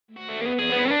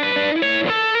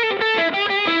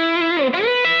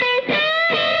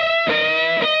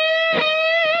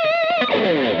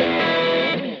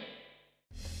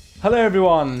Hello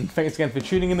everyone, thanks again for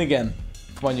tuning in again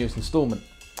for my newest installment.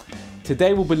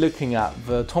 Today we'll be looking at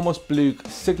the Thomas Blug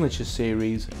Signature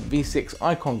Series V6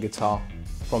 ICON guitar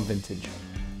from Vintage.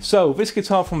 So this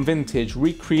guitar from Vintage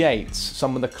recreates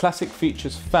some of the classic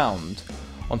features found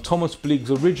on Thomas Blug's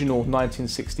original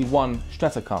 1961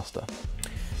 Stratocaster.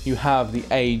 You have the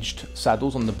aged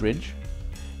saddles on the bridge,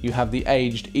 you have the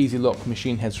aged Easy Lock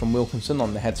machine heads from Wilkinson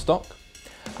on the headstock,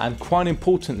 and quite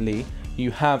importantly you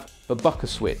have the bucker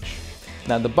switch.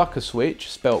 Now the bucker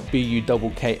switch, spelled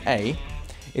B-U-K-K-A,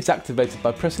 is activated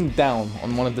by pressing down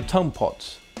on one of the tone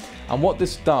pots, and what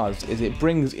this does is it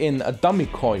brings in a dummy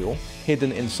coil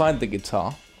hidden inside the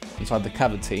guitar, inside the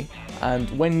cavity, and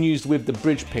when used with the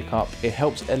bridge pickup it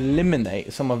helps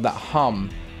eliminate some of that hum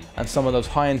and some of those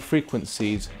high-end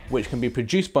frequencies which can be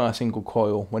produced by a single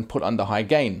coil when put under high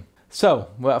gain. So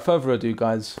without further ado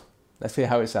guys, let's hear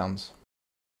how it sounds.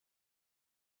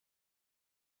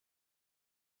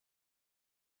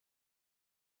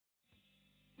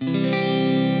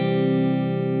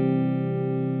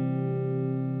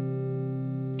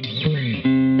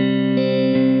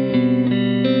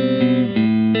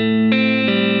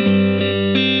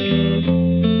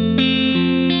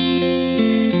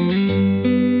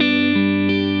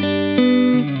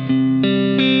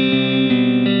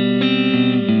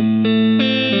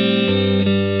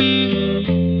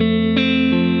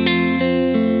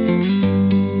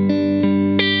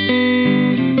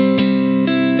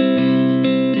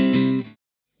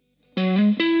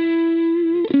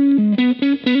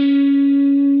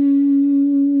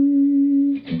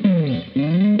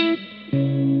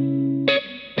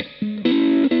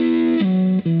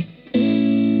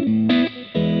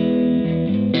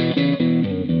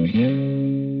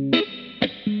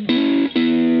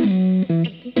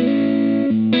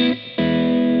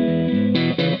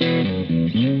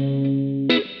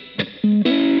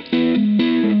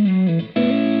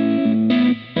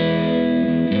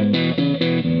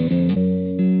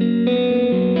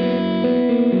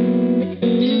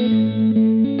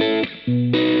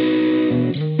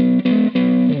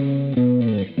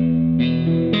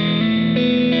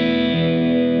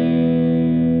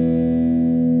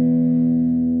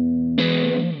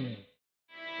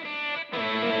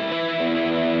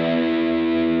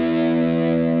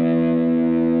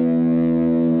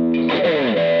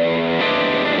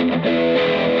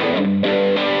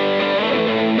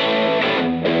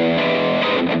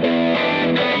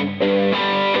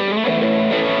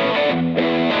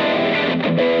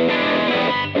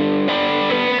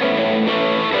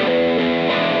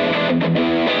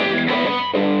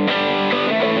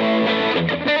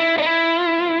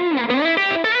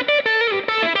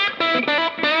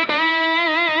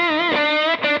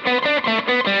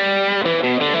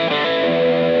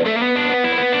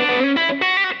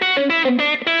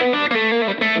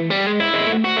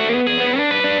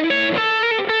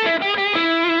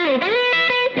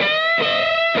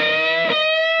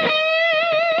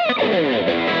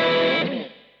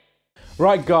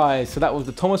 Right guys, so that was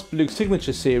the Thomas Blug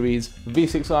Signature Series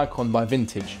V6 ICON by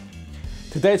Vintage.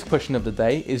 Today's question of the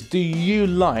day is, do you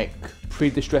like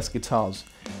pre-distressed guitars?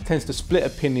 It tends to split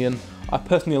opinion. I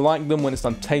personally like them when it's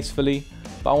done tastefully,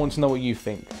 but I want to know what you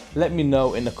think. Let me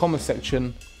know in the comment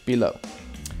section below.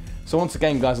 So once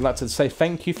again guys, I'd like to say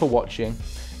thank you for watching,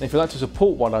 and if you'd like to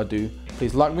support what I do,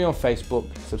 please like me on Facebook,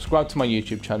 subscribe to my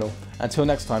YouTube channel. Until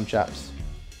next time chaps,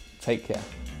 take care.